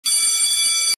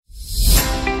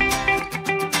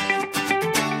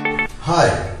Hi,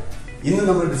 in the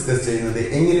number discussed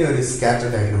a scatter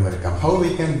diagram. How we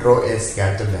can draw a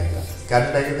scatter diagram.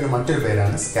 Scatter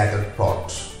diagram is scatter plot.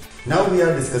 Now we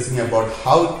are discussing about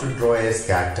how to draw a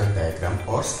scatter diagram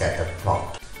or scatter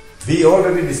plot. We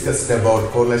already discussed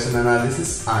about correlation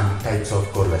analysis and types of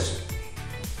correlation.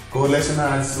 Correlation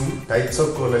analysis and types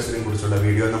of correlation in the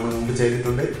video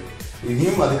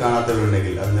ഇനിയും അത്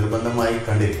കാണാത്തവരുണ്ടെങ്കിൽ അത് നിർബന്ധമായി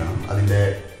കണ്ടിരിക്കണം. അതിന്റെ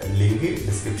link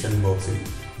description ബോക്സിൽ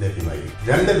ലഭ്യമായിരിക്കും.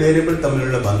 രണ്ട് variable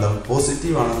തമ്മിലുള്ള ബന്ധം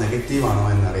പോസിറ്റീവ് ആണോ നെഗറ്റീവ് ആണോ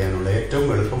എന്നറിയാനുള്ള ഏറ്റവും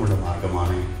എളുപ്പമുള്ള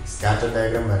മാർഗമാണ് സ്കാറ്റർ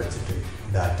ഡയഗ്രാം വരച്ചിട്ട്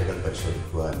ഡാറ്റകൾ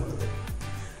പരിശോധിക്കുക എന്നുള്ളത്.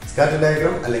 സ്കാറ്റർ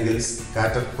ഡയഗ്രാം അല്ലെങ്കിൽ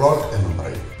സ്കാറ്റർ പ്ലോട്ട് എന്നും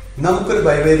പറയും. നമുക്കൊരു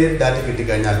ബൈവേരിയറ്റ് ഡാറ്റ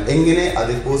കിട്ടിക്കഴിഞ്ഞാൽ എങ്ങനെ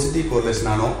അത് പോസിറ്റീവ് കോറിലേഷൻ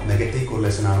ആണോ നെഗറ്റീവ്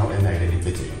കോറിലേഷൻ ആണോ എന്ന്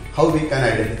ഐഡന്റിഫൈ ചെയ്യും. How we can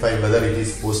identify whether it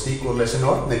is positive correlation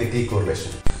or negative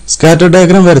correlation. Scatter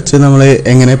diagram വരച്ച് നമ്മൾ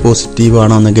എങ്ങനെ പോസിറ്റീവ്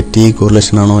ആണോ നെഗറ്റീവ്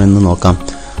കോറിലേഷൻ ആണോ എന്ന് നോക്കാം.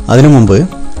 അതിനു മുമ്പ്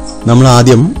നമ്മൾ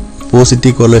ആദ്യം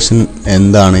പോസിറ്റീവ് കോറിലേഷൻ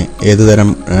എന്താണ്, ഏതുതരം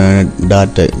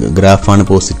ഡാറ്റ ഗ്രാഫാണ്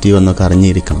പോസിറ്റീവ് എന്നൊക്കെ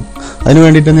അറിഞ്ഞിരിക്കണം. അതിന്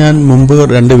വേണ്ടിയിട്ട് ഞാൻ മുമ്പ്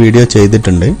 2 വീഡിയോ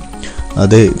ചെയ്തിട്ടുണ്ട്.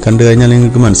 അത് കണ്ടു കഴിഞ്ഞാൽ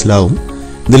നിങ്ങൾക്ക് മനസ്സിലാവും.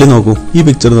 ഇതിൽ നോക്കൂ, ഈ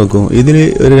പിക്ചർ നോക്കൂ. ഇതിൽ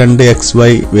ഒരു 2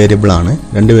 XY വേരിയബിൾ ആണ്.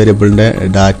 2 വേരിയബിളിന്റെ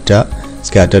ഡാറ്റ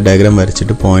സ്കാറ്റർ ഡയഗ്രാം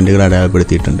വരച്ചിട്ട് പോയിന്റുകൾ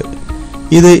അടയാളപ്പെടുത്തിയിട്ടുണ്ട്.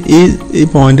 ഇത് ഈ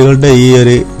പോയിന്റുകളുടെ ഈ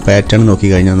ഒരു പാറ്റേൺ നോക്കി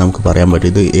കഴിഞ്ഞാൽ നമുക്ക് പറയാൻ പറ്റും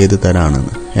ഇത് ഏത്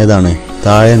തരമാണെന്ന്. ഏതാണ്?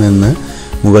 താഴെ നിന്ന്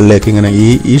മുകളിലേക്ക് ഇങ്ങനെ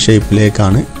ഈ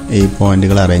ഷേപ്പിലേക്കാണ് ഈ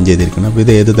പോയിന്റുകൾ അറേഞ്ച് ചെയ്തിരിക്കുന്നത്. അപ്പോൾ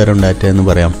ഇത് ഏത് തരം ഡാറ്റ എന്ന്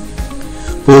പറയാം?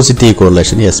 Positive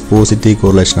correlation. Yes, positive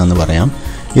correlation എന്ന് പറയാം.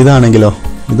 ഇതാണെങ്കിലോ,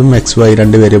 ഇതും XY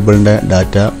 2 വേരിയബിളിന്റെ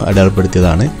ഡാറ്റ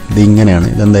അടയാളപ്പെടുത്തിയതാണ്. ഇത് ഇങ്ങനെയാണ്.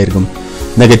 ഇതെന്തായിരിക്കും?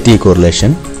 Negative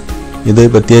correlation. ഇത്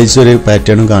പ്രത്യേകിച്ച് ഒരു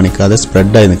പാറ്റേണും കാണിക്കാതെ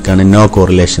സ്പ്രെഡായി നിൽക്കുകയാണ്. നോ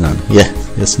കോറിലേഷൻ ആണ്.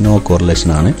 യെസ്, നോ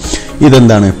കോറിലേഷൻ ആണ്.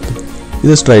 ഇതെന്താണ്?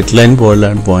 ഇത് സ്ട്രൈറ്റ് ലൈൻ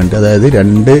പോലെയാണ് പോയിന്റ്. അതായത്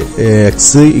 2 X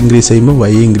ഇൻക്രീസ് ചെയ്യുമ്പോൾ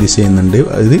Y ഇൻക്രീസ് ചെയ്യുന്നുണ്ട്.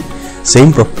 ഇത് സെയിം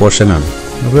പ്രൊപ്പോർഷൻ ആണ്.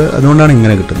 അപ്പോൾ അതുകൊണ്ടാണ്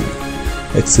ഇങ്ങനെ കിട്ടുന്നത്.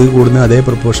 X കൂടുന്ന അതേ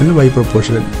പ്രൊപ്പോർഷനിൽ Y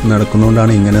പ്രൊപ്പോർഷൻ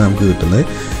നടക്കുന്നതുകൊണ്ടാണ് ഇങ്ങനെ നമുക്ക് കിട്ടുന്നത്.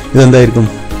 ഇതെന്തായിരിക്കും?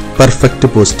 പെർഫെക്റ്റ്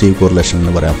പോസിറ്റീവ് കോറിലേഷൻ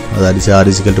എന്ന് പറയാം. അതായത്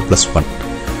R=+1.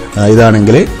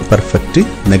 ഇതാണെങ്കിൽ പെർഫെക്റ്റ്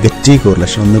നെഗറ്റീവ്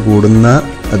കോറിലേഷൻ. ഒന്ന് കൂടുന്ന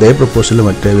അതേ പ്രൊപ്പോർഷനിൽ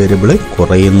മറ്റേ വേരിയബിൾ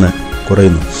കുറയുന്നു.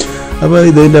 അപ്പോൾ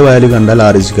ഇതിന്റെ വാല്യൂ കണ്ടാൽ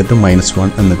R=-1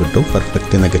 എന്ന് കിട്ടും.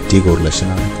 പെർഫെക്റ്റ് നെഗറ്റീവ് കോറിലേഷൻ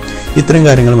ആണ്. ഇത്തരം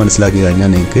കാര്യങ്ങൾ മനസ്സിലാക്കി കഴിഞ്ഞാൽ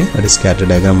നിങ്ങൾക്ക് ഒരു സ്കാറ്റർ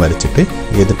ഡയഗ്രാം വരച്ചിട്ട്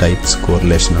ഏത് ടൈപ്സ്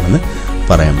കോറിലേഷൻ ആണെന്ന്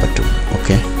പറയാൻ പറ്റും.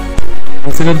 Okay,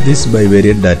 consider this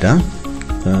bivariate data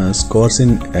scores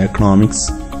in economics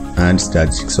and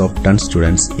statistics of 10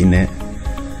 students in A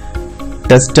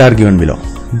test are given below.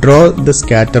 Draw the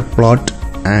scatter plot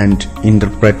and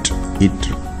interpret it.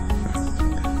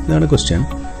 That's a question.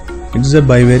 It is a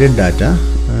bivariate data.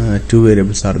 2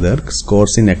 variables are there.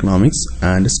 Scores in economics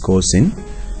and scores in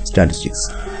statistics.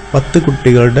 10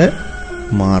 കുട്ടികളുടെ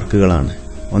മാർക്കുകളാണ്.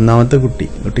 ഒന്നാമത്തെ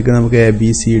കുട്ടിക്ക് നമുക്ക്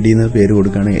ABCD എന്ന് പേര്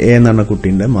കൊടുക്കുകയാണ്. A എന്ന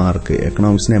കുട്ടിയുടെ mark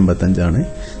എക്കണോമിക്സിന് 85 ആണ്,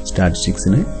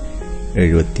 സ്റ്റാറ്റിസ്റ്റിക്സിന്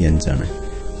 75 ആണ്.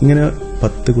 ഇങ്ങനെ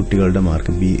 10 കുട്ടികളുടെ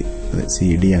മാർക്ക്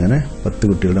BCD അങ്ങനെ 10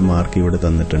 കുട്ടികളുടെ മാർക്ക് ഇവിടെ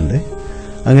തന്നിട്ടുണ്ട്.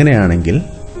 അങ്ങനെയാണെങ്കിൽ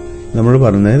നമ്മൾ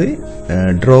പറഞ്ഞത്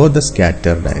ഡ്രോ ദ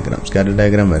സ്കാറ്റർ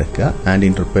ഡയഗ്രാം വരയ്ക്കുക and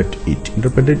interpret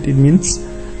it means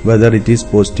whether it is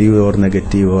positive or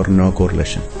negative or no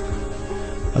correlation.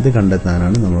 അത്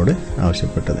കണ്ടെത്താനാണ് നമ്മളോട്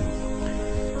ആവശ്യപ്പെട്ടത്.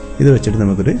 ഇത് വെച്ചിട്ട്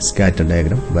നമുക്കൊരു സ്കാറ്റർ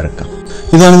ഡയഗ്രാം വരക്കാം.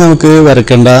 ഇതാണ് നമുക്ക്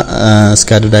വരക്കേണ്ട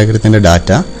സ്കാറ്റർ ഡയഗ്രത്തിന്റെ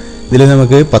ഡാറ്റ. ഇതിൽ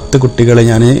നമുക്ക് 10 കുട്ടികളെ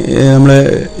നമ്മൾ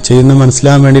ചെയ്യുന്ന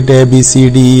മനസ്സിലാകാൻ വേണ്ടിയിട്ട്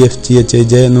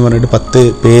ABCDEFGHIJ എന്ന് പറഞ്ഞിട്ട് 10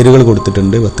 പേരുകൾ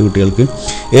കൊടുത്തിട്ടുണ്ട് 10 കുട്ടികൾക്ക്.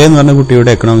 A എന്ന് പറഞ്ഞ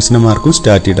കുട്ടിയുടെ എക്കണോമിക്സിന്റെ മാർക്കും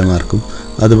സ്റ്റാറ്റിയുടെ മാർക്കും,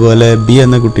 അതുപോലെ B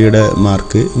എന്ന കുട്ടിയുടെ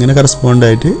മാർക്ക്, ഇങ്ങനെ കറസ്പോണ്ട്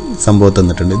ആയിട്ട് സംഭവം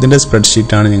തന്നിട്ടുണ്ട്. ഇതിന്റെ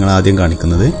സ്പ്രെഡ്ഷീറ്റാണ് ഞങ്ങൾ ആദ്യം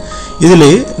കാണിക്കുന്നത്. ഇതിൽ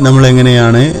നമ്മൾ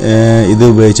എങ്ങനെയാണ് ഇത്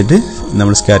ഉപയോഗിച്ചിട്ട്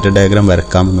നമ്മൾ സ്കാറ്റർ ഡയഗ്രാം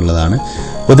വരക്കാം എന്നുള്ളതാണ്.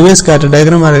 പൊതുവെ സ്കാറ്റർ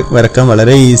ഡയഗ്രാം വരക്കാൻ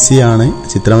വളരെ ഈസിയാണ്.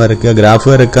 ചിത്രം വരയ്ക്കുക, ഗ്രാഫ്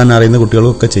വരക്കാൻ അറിയുന്ന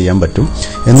കുട്ടികൾക്കൊക്കെ ചെയ്യാൻ പറ്റും.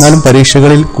 എന്നാലും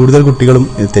പരീക്ഷകളിൽ കൂടുതൽ കുട്ടികളും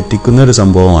തെറ്റിക്കുന്ന ഒരു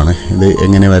സംഭവമാണ് ഇത്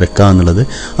എങ്ങനെ വരക്കാം എന്നുള്ളത്.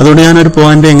 അതുകൊണ്ട് ഞാനൊരു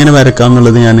പോയിന്റ് എങ്ങനെ വരക്കാം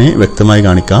എന്നുള്ളത് ഞാൻ വ്യക്തമായി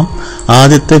കാണിക്കാം.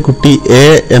 ആദ്യത്തെ കുട്ടി A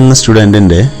എന്ന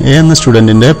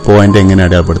സ്റ്റുഡന്റിന്റെ പോയിന്റ് എങ്ങനെ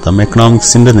അടയാളപ്പെടുത്താം?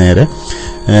 എക്കണോമിക്സിന്റെ നേരെ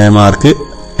മാർക്ക്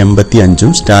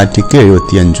 85ഉം സ്റ്റാറ്റിക്ക്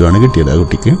 75ഉമാണ് കിട്ടിയത് ആ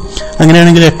കുട്ടിക്ക്.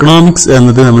 അങ്ങനെയാണെങ്കിൽ എക്കണോമിക്സ്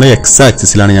എന്നത് നമ്മൾ X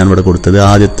ആക്സിസിലാണ് ഞാൻ ഇവിടെ കൊടുത്തത്.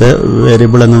 ആദ്യത്തെ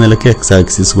വേരിയബിൾ എന്ന നിലയ്ക്ക് X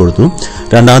ആക്സിസ് കൊടുത്തു.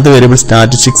 രണ്ടാമത്തെ വേരിയബിൾ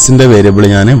സ്റ്റാറ്റിസ്റ്റിക്സിന്റെ വേരിയബിൾ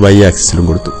ഞാൻ Y ആക്സിസിലും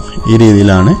കൊടുത്തു. ഈ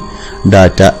രീതിയിലാണ്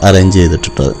ഡാറ്റ അറേഞ്ച്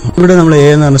ചെയ്തിട്ടുള്ളത്. ഇവിടെ നമ്മൾ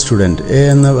A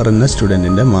എന്ന് പറഞ്ഞ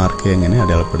സ്റ്റുഡന്റിന്റെ മാർക്ക് എങ്ങനെ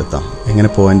അടയാളപ്പെടുത്താം,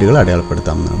 എങ്ങനെ പോയിന്റുകൾ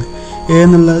അടയാളപ്പെടുത്താം എന്നാണ്. A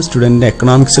എന്നുള്ള സ്റ്റുഡന്റിന്റെ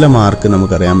എക്കണോമിക്സിലെ മാർക്ക്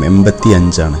നമുക്കറിയാം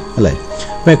 85 ആണ് അല്ലേ.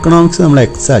 അപ്പോൾ എക്കണോമിക്സ് നമ്മൾ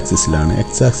X ആക്സിസിലാണ്.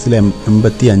 X ആക്സിസിൽ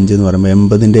 85 എന്ന് പറയുമ്പോൾ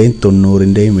 80ന്റെയും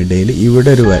 90ന്റെയും ഇടയിൽ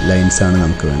ഇവിടെ ഒരു ലൈൻസ് ആണ്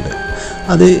നമുക്ക് വേണ്ടത്.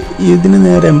 അത് ഇതിന്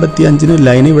നേരെ 85ന്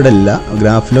ലൈൻ ഇവിടെ ഇല്ല.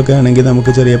 ഗ്രാഫിലൊക്കെ ആണെങ്കിൽ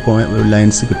നമുക്ക് ചെറിയ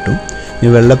ലൈൻസ് കിട്ടും. ഈ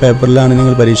വെള്ള പേപ്പറിലാണ്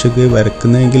നിങ്ങൾ പരീക്ഷയ്ക്ക്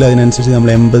വരക്കുന്നതെങ്കിൽ അതിനനുസരിച്ച് നമ്മൾ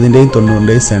 80ൻ്റെയും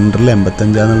 90ൻ്റെയും സെൻറ്ററിൽ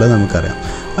 85 എന്നുള്ളത് നമുക്കറിയാം.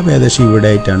 അപ്പോൾ ഏകദേശം ഇവിടെ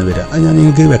ആയിട്ടാണ് വരിക. അത് ഞാൻ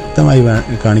നിങ്ങൾക്ക് വ്യക്തമായി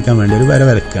കാണിക്കാൻ വേണ്ടി ഒരു വര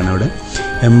വരയ്ക്കുകയാണ്. അവിടെ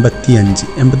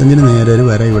 85-ന് നേരെ ഒരു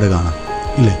വര ഇവിടെ കാണാം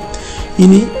ഇല്ലേ.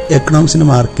 ഇനി എക്കണോമിക്സിൻ്റെ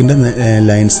മാർക്കിൻ്റെ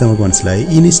ലൈൻസ് നമുക്ക് മനസ്സിലായി.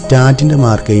 ഇനി സ്റ്റാറ്റിൻ്റെ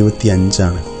മാർക്ക്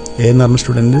 75 എന്ന് പറഞ്ഞ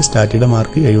സ്റ്റുഡൻറ്റിന് സ്റ്റാറ്റിയുടെ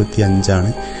മാർക്ക്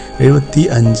 75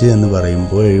 75 എന്ന്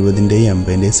പറയുമ്പോൾ 70ൻ്റെയും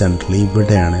 80ൻ്റെയും സെൻറ്ററിൽ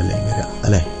ഇവിടെയാണ് ലൈൻ വരിക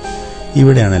അല്ലേ.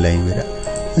 ഇവിടെയാണ് ലൈൻ വരിക.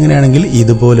 അങ്ങനെയാണെങ്കിൽ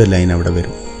ഇതുപോലെ ലൈൻ അവിടെ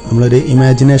വരും. നമ്മളൊരു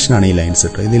ഇമാജിനേഷനാണ് ഈ ലൈൻസ്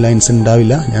കേട്ടോ. ഇത് ലൈൻസ്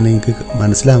ഉണ്ടാവില്ല, ഞാൻ നിങ്ങൾക്ക്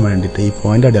മനസ്സിലാക്കാൻ വേണ്ടിയിട്ട് ഈ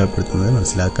പോയിന്റ് അടയാളപ്പെടുത്തുന്നത്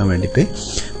മനസ്സിലാക്കാൻ വേണ്ടിയിട്ട്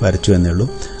വരച്ചു എന്നേ ഉള്ളൂ.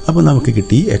 അപ്പോൾ നമുക്ക്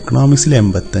കിട്ടി എക്കണോമിക്സിൽ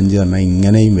 85 പറഞ്ഞാൽ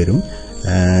ഇങ്ങനെയും വരും,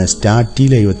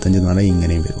 സ്റ്റാറ്റിയിൽ 75 എന്ന് പറഞ്ഞാൽ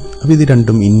ഇങ്ങനെയും വരും. അപ്പോൾ ഇത്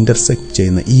രണ്ടും ഇൻ്റർസെക്റ്റ്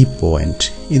ചെയ്യുന്ന ഈ പോയിന്റ്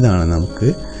ഇതാണ് നമുക്ക്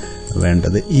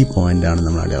വേണ്ടത്. ഈ പോയിന്റാണ്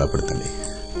നമ്മൾ അടയാളപ്പെടുത്തേണ്ടത്.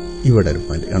 ഇവിടെ ഒരു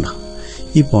പോയിന്റ് കണ്ടോ,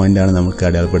 ഈ പോയിന്റാണ് നമുക്ക്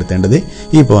അടയാളപ്പെടുത്തേണ്ടത്.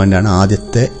 ഈ പോയിന്റാണ്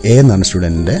ആദ്യത്തെ എ എന്ന് പറഞ്ഞ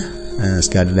സ്റ്റുഡൻറ്റിൻ്റെ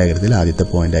സ്കാറ്റർ ഡയഗ്രത്തിൽ ആദ്യത്തെ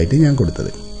പോയിന്റായിട്ട് ഞാൻ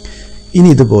കൊടുത്തത്. ഇനി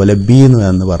ഇതുപോലെ ബി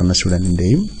എന്ന് പറഞ്ഞ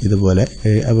സ്റ്റുഡൻറ്റിൻ്റെയും ഇതുപോലെ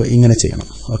ഇങ്ങനെ ചെയ്യണം.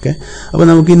 ഓക്കെ, അപ്പോൾ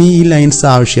നമുക്കിനി ഈ ലൈൻസ്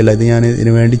ആവശ്യമില്ല, ഇത് ഞാൻ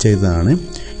ഇതിനു വേണ്ടി ചെയ്തതാണ്.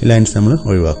 ഈ ലൈൻസ് നമ്മൾ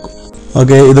ഒഴിവാക്കും.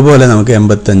 ഓക്കെ, ഇതുപോലെ നമുക്ക്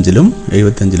 85ലും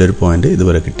 75ലും ഒരു പോയിന്റ്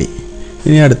ഇതുപോലെ കിട്ടി.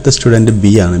 ഇനി അടുത്ത സ്റ്റുഡൻറ്റ്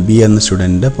ബി ആണ്. ബി എന്ന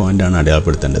സ്റ്റുഡൻറ്റിൻ്റെ പോയിന്റാണ്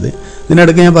അടയാളപ്പെടുത്തേണ്ടത്.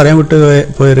 ഇതിനിടയ്ക്ക് ഞാൻ പറയാൻ വിട്ട്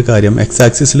പോയൊരു കാര്യം, എക്സ്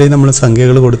ആക്സിസിൽ നമ്മൾ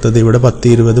സംഖ്യകൾ കൊടുത്തത് ഇവിടെ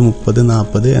 10, 20, 30,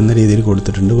 40 എന്ന രീതിയിൽ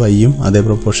കൊടുത്തിട്ടുണ്ട്. വൈയും അതേ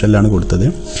പ്രൊപ്പോർഷനിലാണ് കൊടുത്തത്.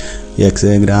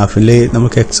 എക്സ് ഗ്രാഫിൽ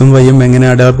നമുക്ക് എക്സും വൈയും എങ്ങനെ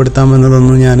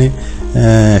അടയാളപ്പെടുത്താമെന്നതൊന്നും ഞാൻ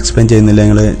എക്സ്പ്ലെയിൻ ചെയ്യുന്നില്ല,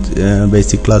 നിങ്ങൾ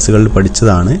ബേസിക് ക്ലാസ്സുകളിൽ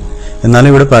പഠിച്ചതാണ്. എന്നാലും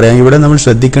ഇവിടെ പറയാം, ഇവിടെ നമ്മൾ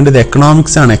ശ്രദ്ധിക്കേണ്ടത്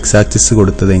എക്കണോമിക്സ് ആണ് എക്സ് ആക്സിസ്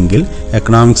കൊടുത്തതെങ്കിൽ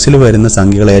എക്കണോമിക്സിൽ വരുന്ന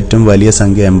സംഖ്യകൾ ഏറ്റവും വലിയ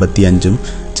സംഖ്യ 85ഉം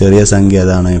ചെറിയ സംഖ്യ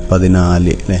അതാണ് 14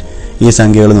 അല്ലേ. ഈ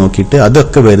സംഖ്യകൾ നോക്കിയിട്ട്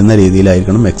അതൊക്കെ വരുന്ന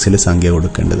രീതിയിലായിരിക്കണം എക്സിൽ സംഖ്യ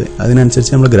കൊടുക്കേണ്ടത്.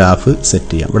 അതിനനുസരിച്ച് നമ്മൾ ഗ്രാഫ്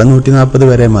സെറ്റ് ചെയ്യാം. ഇവിടെ 140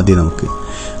 വരെ മതി നമുക്ക്.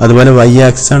 അതുപോലെ വൈ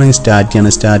ആക്സിസ് ആണെങ്കിൽ സ്റ്റാറ്റിയാണ്.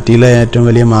 സ്റ്റാറ്റിയിലെ ഏറ്റവും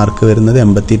വലിയ മാർക്ക് വരുന്നത്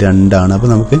 82. അപ്പോൾ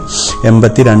നമുക്ക്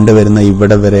 82 വരുന്ന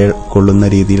ഇവിടെ വരെ കൊള്ളുന്ന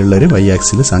രീതിയിലുള്ളൊരു വൈ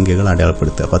ആക്സിൽ സംഖ്യകൾ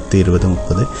അടയാളപ്പെടുത്തുക. 10, 20,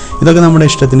 30 ഇതൊക്കെ നമ്മുടെ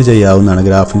ഇഷ്ടത്തിന് ചെയ്യാവുന്നതാണ്.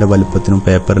 ഗ്രാഫിൻ്റെ വലുപ്പത്തിനും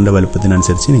പേപ്പറിൻ്റെ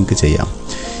വലുപ്പത്തിനനുസരിച്ച് നിങ്ങൾക്ക് ചെയ്യാം.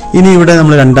 ഇനി ഇവിടെ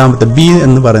നമ്മൾ രണ്ടാമത്തെ ബി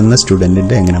എന്ന് പറയുന്ന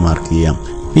സ്റ്റുഡൻറ്റിൻ്റെ എങ്ങനെ മാർക്ക് ചെയ്യാം.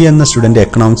 ബി എന്ന സ്റ്റുഡൻറ്റ്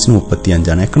എക്കണോമിക്സിന്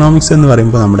 35. എക്കണോമിക്സ് എന്ന്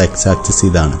പറയുമ്പോൾ നമ്മുടെ എക്സ് ആക്സിസ്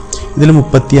ഇതാണ്. ഇതിൽ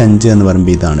 35 എന്ന്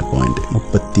പറയുമ്പോൾ ഇതാണ് പോയിന്റ്.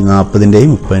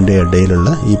 40ൻ്റെയും 30ൻ്റെയും ഇടയിലുള്ള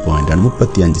ഈ പോയിന്റാണ്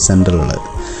 35 സെൻറ്ററിലുള്ളത്.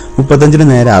 35ന്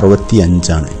നേരെ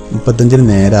 65. 35ന്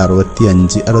നേരെ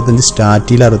 65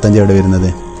 സ്റ്റാറ്റിയിൽ 65 എവിടെ വരുന്നത്,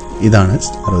 ഇതാണ്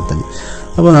 65.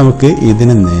 അപ്പോൾ നമുക്ക്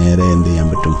ഇതിന് നേരെ എന്ത് ചെയ്യാൻ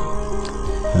പറ്റും,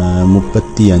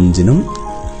 35നും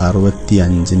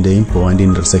 65ൻ്റെയും പോയിന്റ്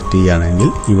ഇൻ്റർസെക്റ്റ് ചെയ്യുകയാണെങ്കിൽ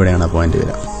ഇവിടെയാണ് ആ പോയിന്റ്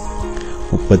വരിക.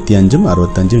 35ഉം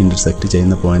 65ഉം ഇൻ്റർസെക്റ്റ്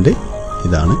ചെയ്യുന്ന പോയിന്റ്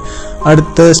ഇതാണ്.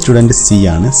 അടുത്ത സ്റ്റുഡൻറ്റ് സി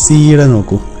ആണ്. സിയുടെ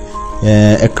നോക്കൂ,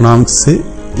 എക്കണോമിക്സ്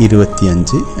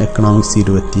 25, എക്കണോമിക്സ്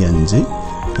 25,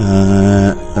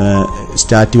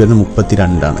 സ്റ്റാറ്റ് വരുന്നത്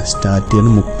 32. സ്റ്റാറ്റ്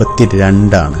വരുന്നത്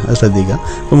 32. അത് ശ്രദ്ധിക്കുക.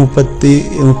 അപ്പോൾ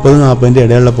 30-40ൻ്റെ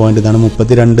ഇടയിലുള്ള പോയിന്റ് ഇതാണ്.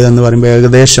 32 എന്ന് പറയുമ്പോൾ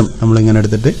ഏകദേശം നമ്മളിങ്ങനെ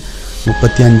എടുത്തിട്ട്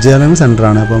 35 പറയുമ്പോൾ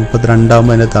സെൻറ്ററാണ്. അപ്പോൾ 32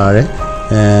 ആകുമ്പോൾ അതിൻ്റെ താഴെ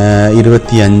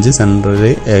 25 സെൻറ്ററിൽ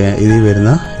ഇതിൽ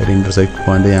വരുന്ന ഒരു ഇൻ്റർസെക്റ്റ്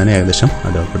പോയിന്റ് ഞാൻ ഏകദേശം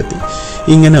അടയാളപ്പെടുത്തി.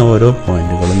 ഇങ്ങനെ ഓരോ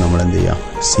പോയിന്റുകളും നമ്മൾ എന്ത് ചെയ്യാം,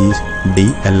 സി ഡി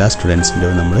എല്ലാ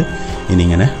സ്റ്റുഡൻസിൻ്റെയും നമ്മൾ ഇനി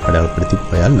ഇങ്ങനെ അടയാളപ്പെടുത്തി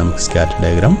പോയാൽ നമുക്ക് സ്കാറ്റർ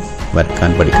ഡയഗ്രാം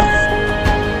വരക്കാൻ പഠിക്കാം.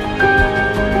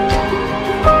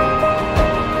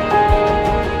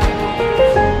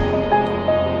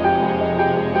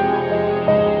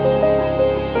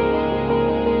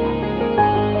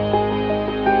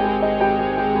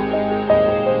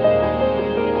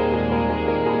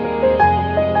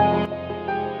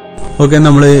 ഓക്കെ,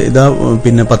 നമ്മൾ ഇതാ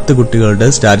പിന്നെ 10 കുട്ടികളുടെ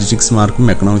സ്റ്റാറ്റിസ്റ്റിക്സ് മാർക്കും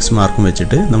എക്കണോമിക്സ് മാർക്കും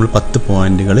വെച്ചിട്ട് നമ്മൾ 10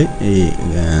 പോയിന്റുകൾ ഈ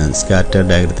സ്കാറ്റർ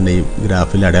ഡയഗ്രത്തിൻ്റെ ഈ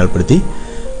ഗ്രാഫിൽ അടയാളപ്പെടുത്തി.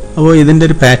 അപ്പോൾ ഇതിൻ്റെ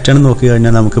ഒരു പാറ്റേൺ നോക്കി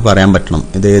കഴിഞ്ഞാൽ നമുക്ക് പറയാൻ പറ്റണം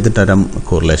ഇത് ഏത് തരം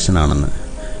കോറിലേഷൻ ആണെന്ന്.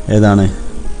 ഏതാണ്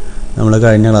നമ്മൾ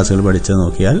കഴിഞ്ഞ ക്ലാസ്സുകൾ പഠിച്ചത്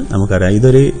നോക്കിയാൽ നമുക്കറിയാം,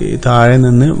 ഇതൊരു താഴെ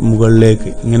നിന്ന് മുകളിലേക്ക്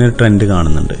ഇങ്ങനെ ഒരു ട്രെൻഡ്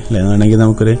കാണുന്നുണ്ട് അല്ലേ. അതാണെങ്കിൽ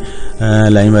നമുക്കൊരു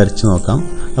ലൈൻ വരച്ച് നോക്കാം.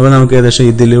 അപ്പോൾ നമുക്ക് ഏകദേശം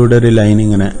ഇതിലൂടെ ഒരു ലൈൻ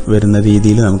ഇങ്ങനെ വരുന്ന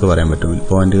രീതിയിൽ നമുക്ക് പറയാൻ പറ്റും,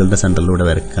 പോയിന്റുകളുടെ സെൻറ്ററിലൂടെ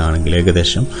വരയ്ക്കുകയാണെങ്കിൽ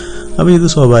ഏകദേശം. അപ്പോൾ ഇത്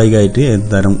സ്വാഭാവികമായിട്ട് ഏത്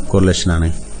തരം കോറിലേഷനാണ്,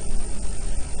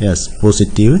 യെസ്,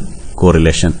 പോസിറ്റീവ്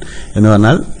കോറിലേഷൻ എന്ന്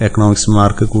പറഞ്ഞാൽ എക്കണോമിക്സ്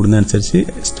മാർക്ക് കൂടുന്നതനുസരിച്ച്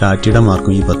സ്റ്റാറ്റിയുടെ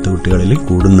മാർക്കും ഈ 10 കുട്ടികളിൽ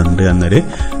കൂടുന്നുണ്ട് എന്നൊരു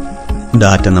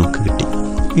ഡാറ്റ നമുക്ക് കിട്ടി.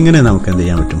 ഇങ്ങനെ നമുക്ക് എന്ത്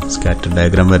ചെയ്യാൻ പറ്റും, സ്കാറ്റർ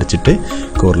ഡയഗ്രാം വരച്ചിട്ട്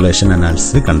കോറിലേഷൻ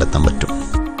അനാലിസിസ് കണ്ടെത്താൻ പറ്റും.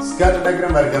 സ്കാറ്റർ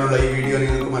ഡയഗ്രാം വരയ്ക്കാനുള്ള ഈ വീഡിയോ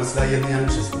നിങ്ങൾക്ക് മനസ്സിലായി എന്ന് ഞാൻ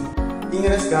വിശ്വസിക്കുന്നു.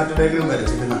 ഇങ്ങനെ സ്കാറ്റർ ഡയഗ്രാം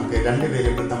വരച്ചിട്ട് നമുക്ക് 2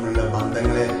 വേരിയബിൾ തമ്മിലുള്ള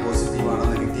ബന്ധങ്ങളെ പോസിറ്റീവ് ആണോ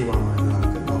നെഗറ്റീവ് ആണോ എന്ന്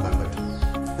നമുക്ക് നോക്കാൻ പറ്റും.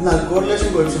 എന്നാൽ കോറിലേഷൻ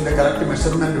കോഎഫിഷ്യന്റിന്റെ കറക്റ്റ്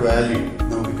മെഷർമെന്റ് വാല്യൂ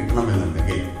നമുക്ക്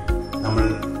കിട്ടണമെന്നുണ്ടെങ്കിൽ നമ്മൾ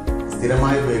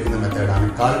സ്ഥിരമായി ഉപയോഗിക്കുന്ന മെത്തേഡാണ്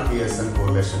call Pearson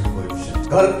correlation coefficient.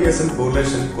 Call Pearson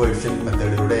correlation coefficient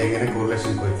മെത്തേഡിലൂടെ എങ്ങനെ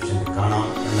കോറിലേഷൻ കോഎഫിഷ്യന്റ് കാണാം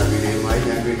എന്ന വീഡിയോയുമായി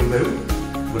ഞാൻ വീണ്ടും വരും.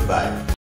 Goodbye.